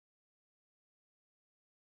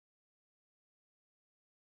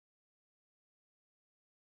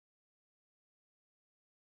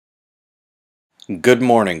Good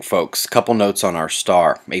morning, folks. Couple notes on our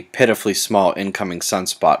star. A pitifully small incoming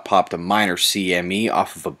sunspot popped a minor CME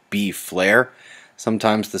off of a B flare.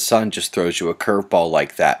 Sometimes the sun just throws you a curveball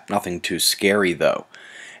like that. Nothing too scary, though.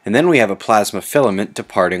 And then we have a plasma filament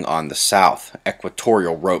departing on the south.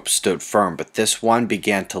 Equatorial rope stood firm, but this one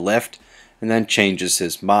began to lift and then changes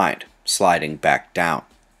his mind, sliding back down.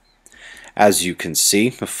 As you can see,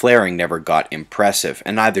 the flaring never got impressive,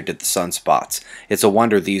 and neither did the sunspots. It's a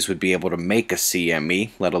wonder these would be able to make a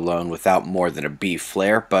CME, let alone without more than a B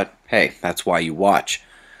flare, but hey, that's why you watch.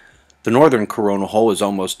 The northern coronal hole is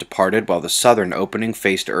almost departed, while the southern opening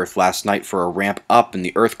faced Earth last night for a ramp up in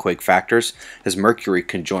the earthquake factors as Mercury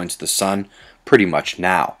conjoins the Sun pretty much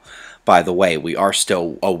now. By the way, we are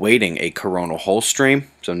still awaiting a coronal hole stream,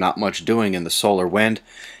 so not much doing in the solar wind,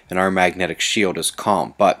 and our magnetic shield is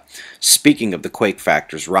calm. But speaking of the quake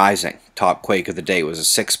factors rising, top quake of the day was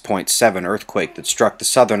a 6.7 earthquake that struck the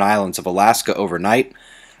southern islands of Alaska overnight,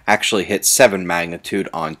 actually hit 7 magnitude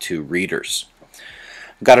on 2 readers.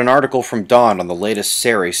 Got an article from Dawn on the latest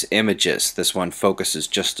Ceres images. This one focuses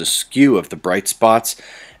just a skew of the bright spots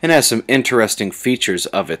and has some interesting features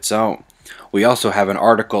of its own. We also have an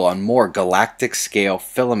article on more galactic scale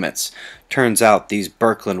filaments. Turns out these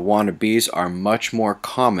Birkeland wannabes are much more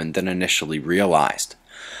common than initially realized.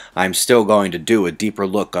 I'm still going to do a deeper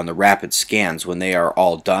look on the rapid scans when they are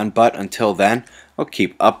all done, but until then, I'll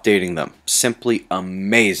keep updating them. Simply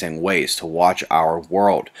amazing ways to watch our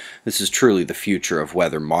world. This is truly the future of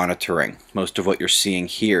weather monitoring. Most of what you're seeing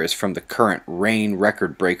here is from the current rain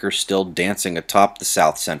record breaker still dancing atop the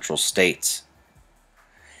south central states.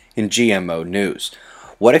 In GMO news,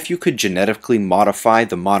 what if you could genetically modify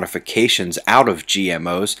the modifications out of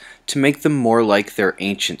GMOs to make them more like their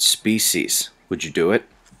ancient species? Would you do it?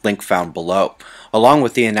 Link found below, along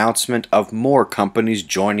with the announcement of more companies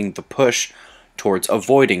joining the push towards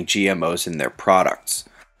avoiding GMOs in their products.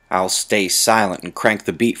 I'll stay silent and crank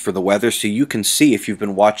the beat for the weather so you can see if you've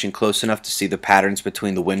been watching close enough to see the patterns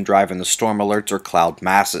between the wind drive and the storm alerts or cloud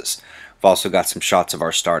masses. I've also got some shots of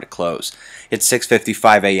our star to close. It's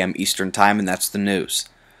 6:55 a.m. Eastern Time, and that's the news.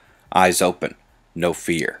 Eyes open, no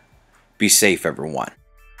fear. Be safe, everyone.